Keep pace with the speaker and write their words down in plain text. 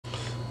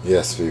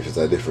Yes, beef is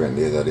a different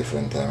days, a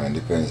different time, and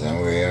depends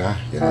on where you are.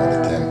 You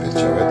know the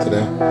temperature right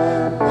today.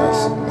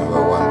 That's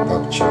number one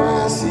pop choy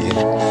I see,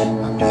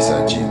 a piece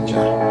of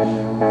ginger,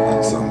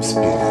 and some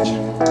spinach.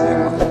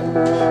 Yeah,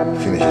 man.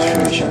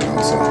 Finish it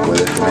now. So, well,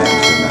 if you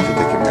have to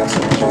take it make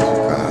some juice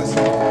because,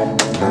 you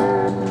know,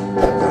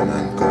 I'm done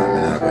and I'm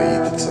not going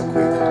to eat it so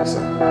quick. So,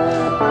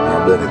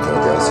 I'm blend it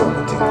out there, so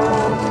nothing come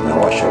out. I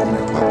wash up my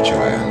pop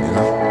choy and, you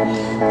know,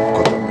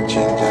 cut up my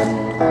ginger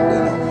and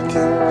blend out my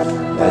thing.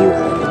 I use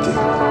everything.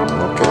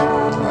 Okay,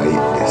 I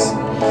eat this.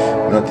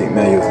 Nothing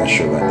me using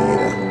sugar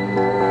neither.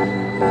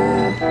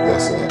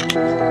 That's it.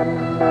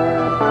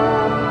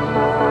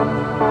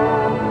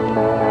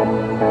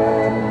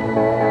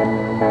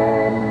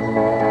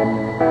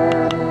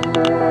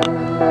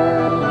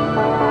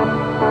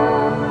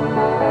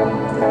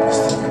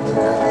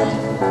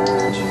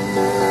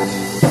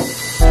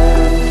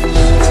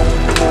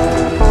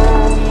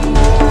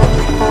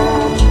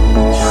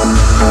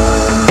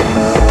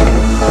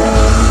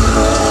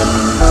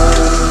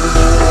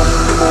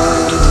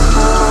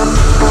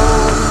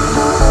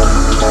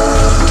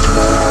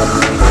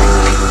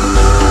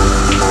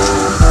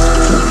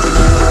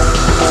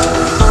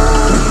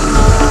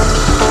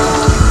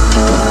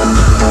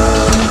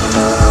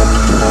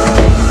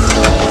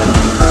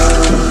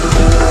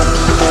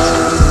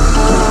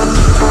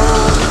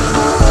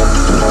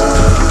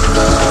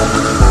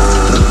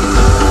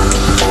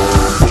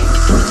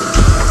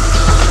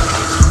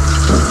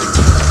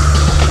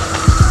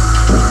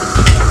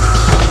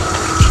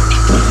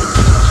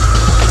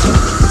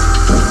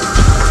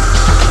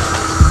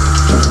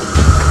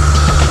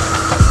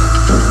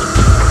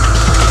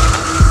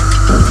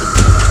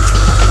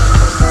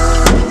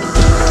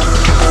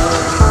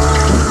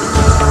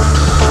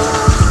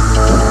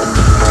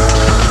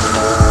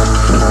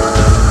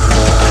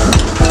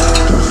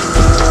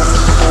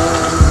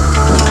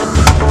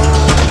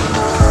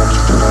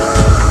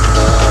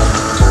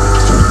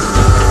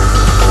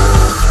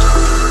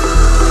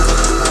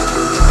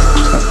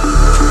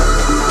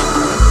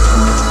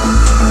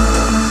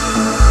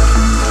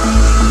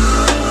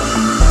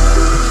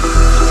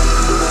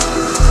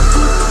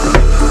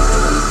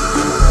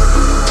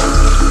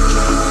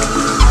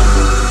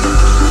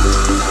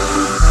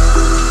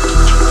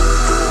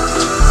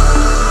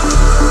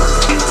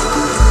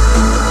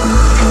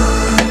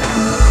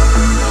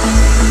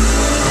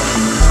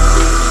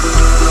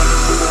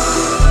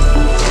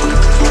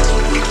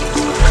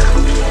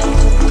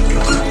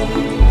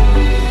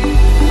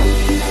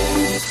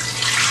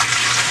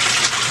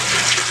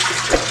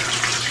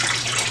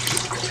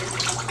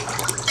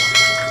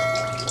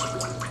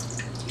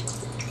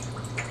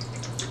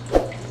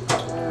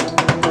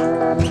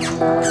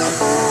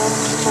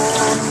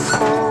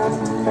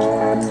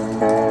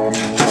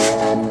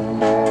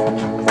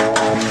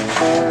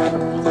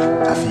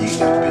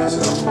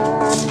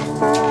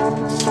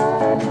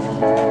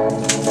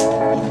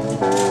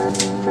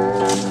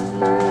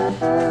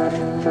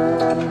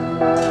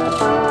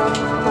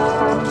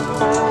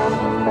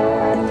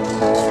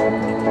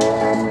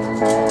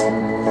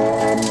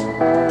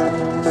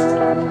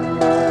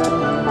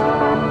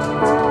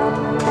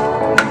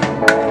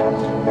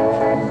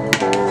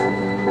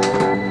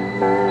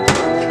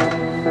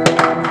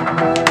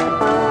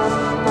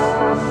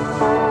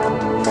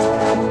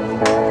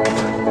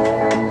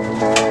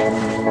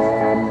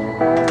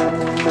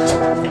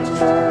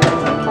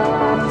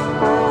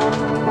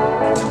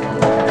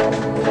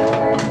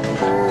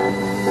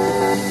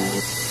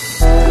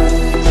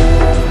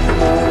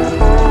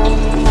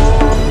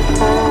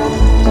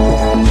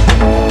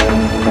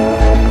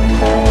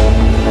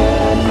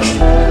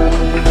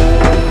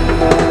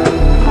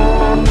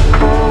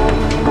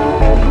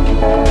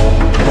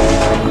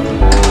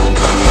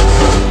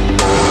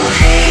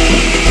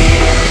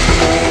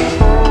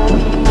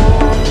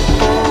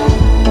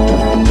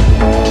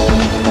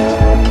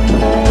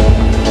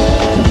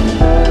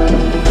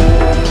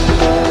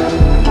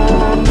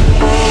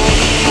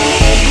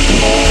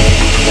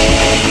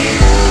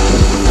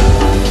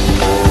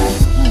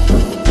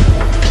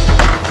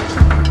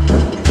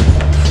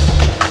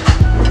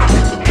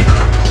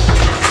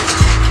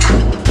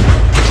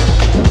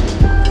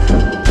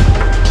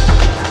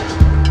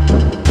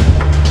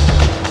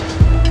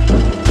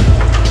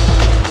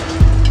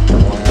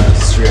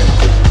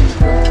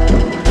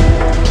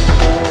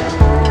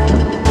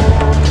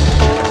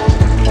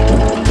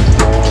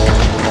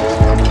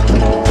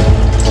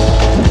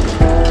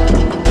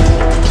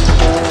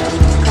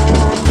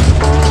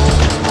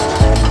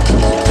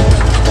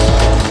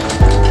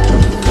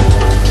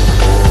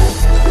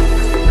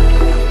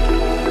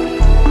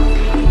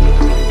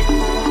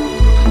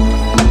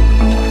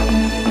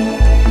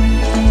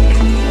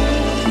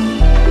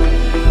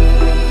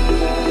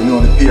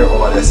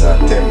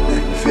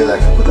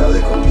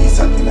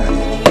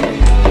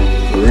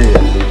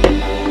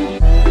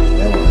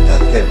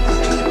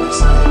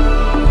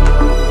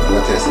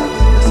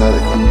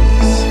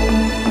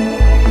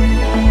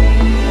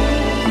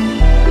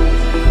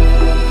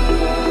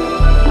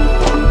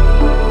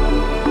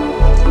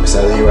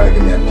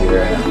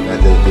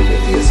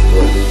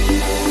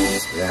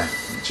 good. Yeah,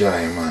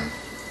 enjoy, man.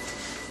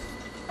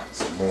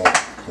 Some more.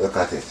 Look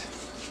at it.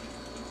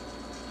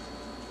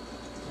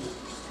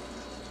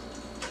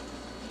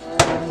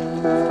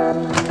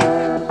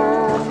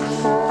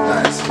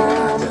 Nice, man.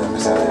 I tell me,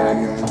 sorry,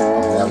 I'm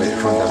gonna have it in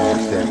front of me in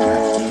 10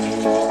 minutes.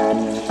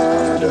 I'm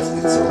gonna just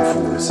eat some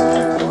food, so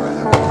I'm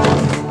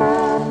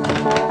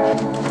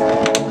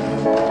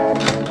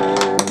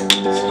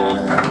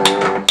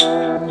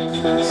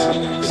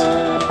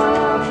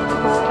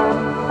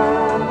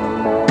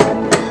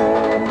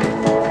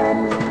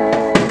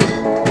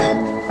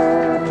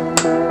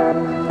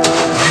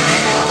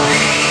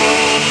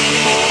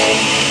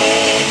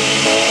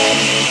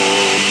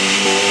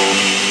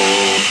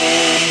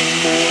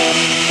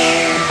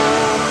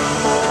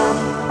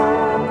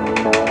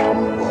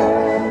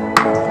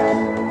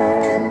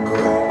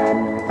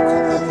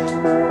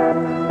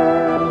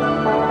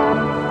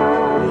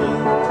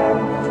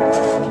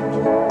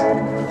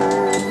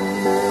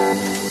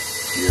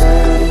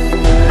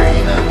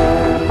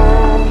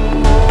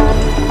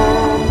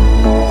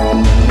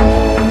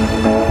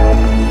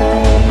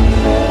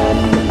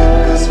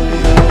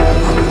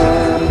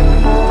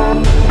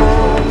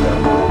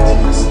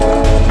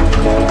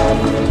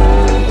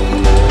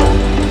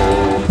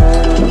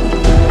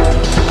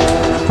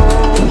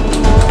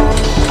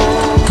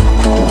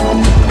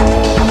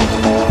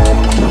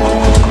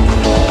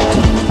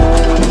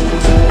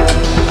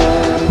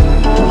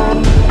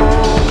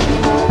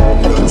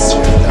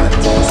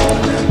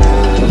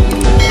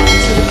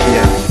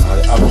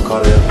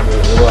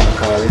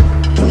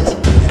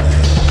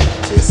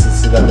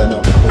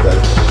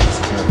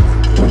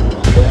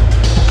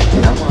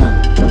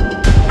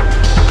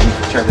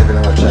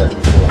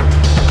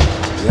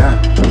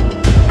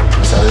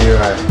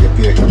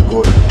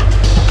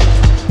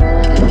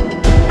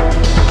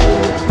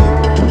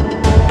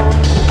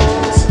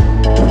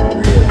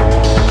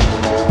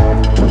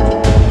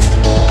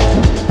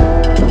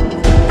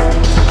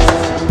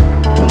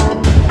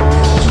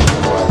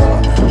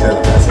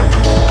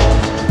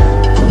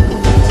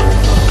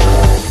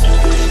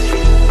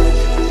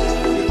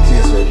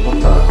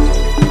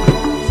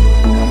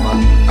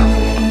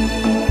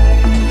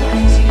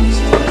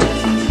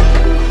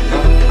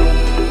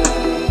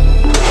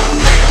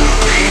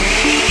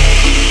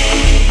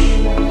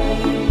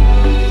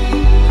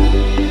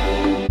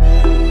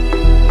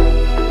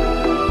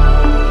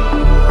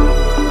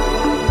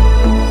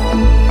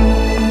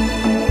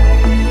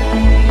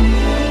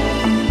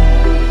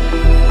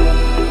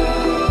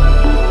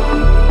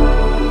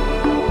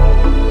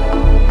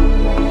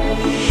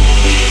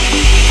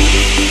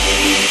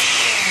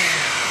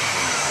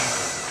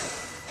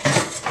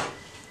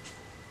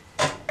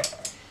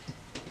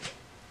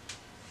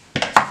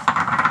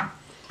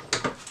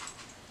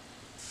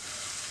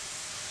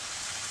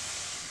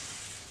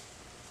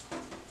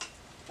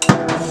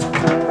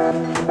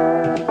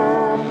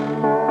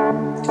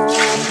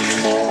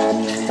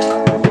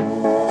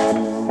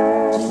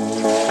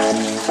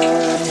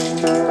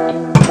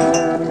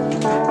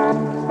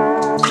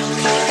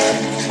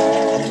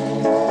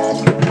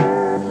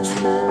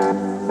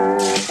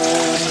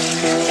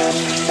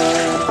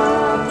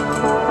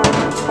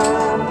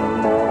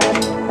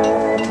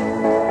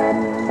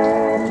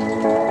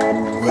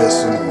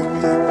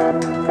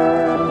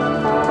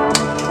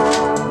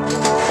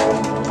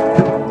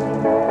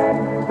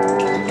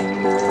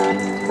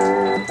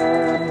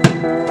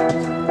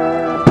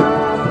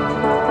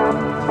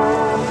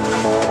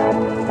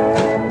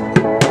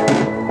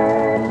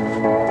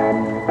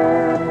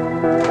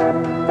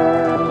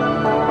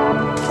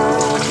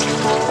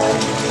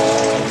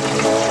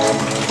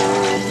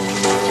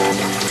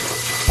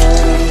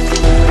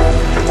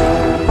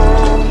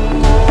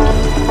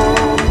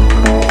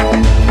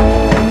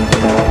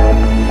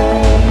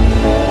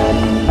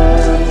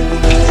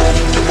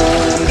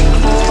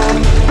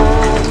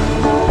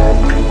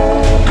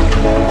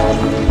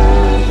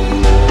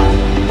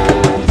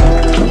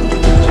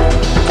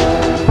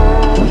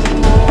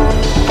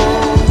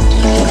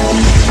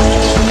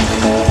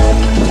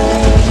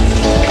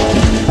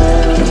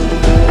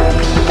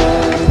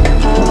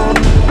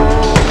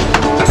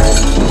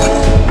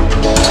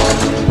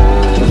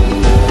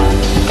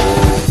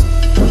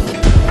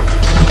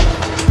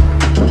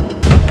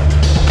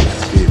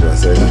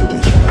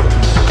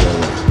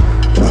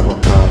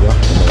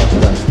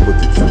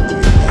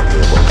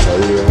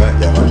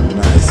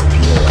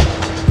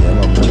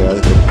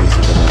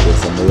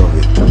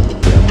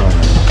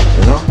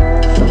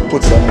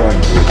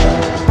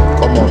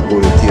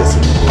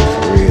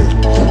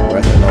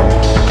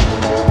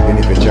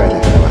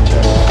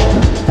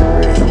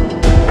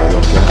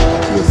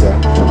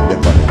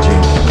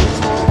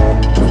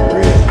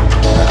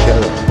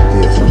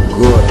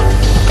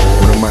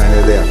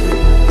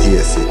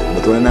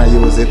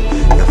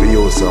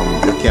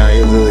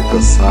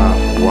little soft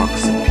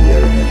wax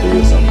pear and you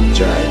use some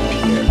dry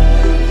pear.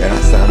 You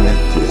understand me?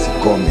 Taste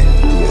gummy,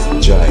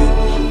 taste dry.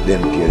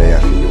 Them pear that you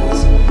have to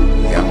use.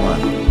 Yeah man,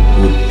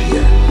 good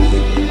pear.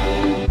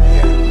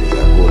 Yeah, it's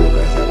a good look,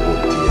 it's a good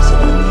taste. So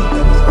I need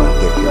them to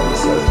take care of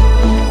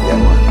myself.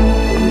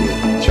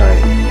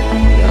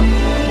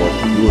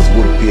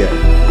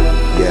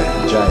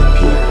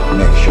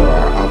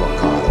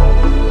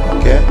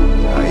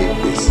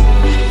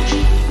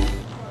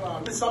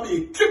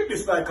 B. Trip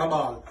this like a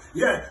ball.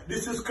 Yeah,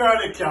 this is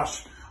Curly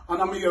Cash.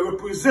 And I'm here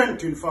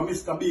representing for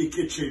Mr. B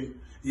Kitchen.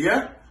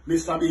 Yeah,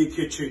 Mr. B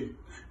Kitchen.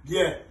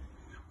 Yeah,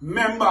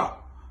 remember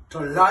to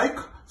like,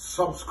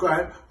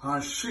 subscribe,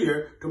 and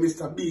share to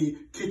Mr. B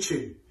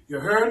Kitchen. You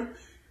heard?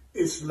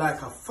 It's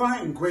like a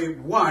fine grape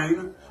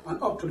wine,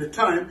 and up to the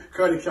time,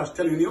 Curly Cash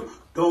telling you,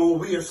 don't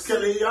waste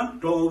skeleton,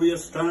 don't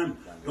waste time,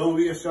 don't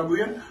waste your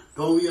brain,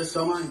 don't waste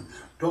your mind,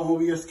 don't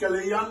waste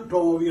skeleton,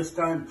 don't waste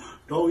time,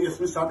 don't waste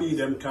Mr. B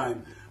them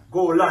time.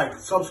 Go like,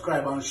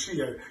 subscribe, and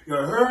share. You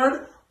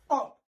heard?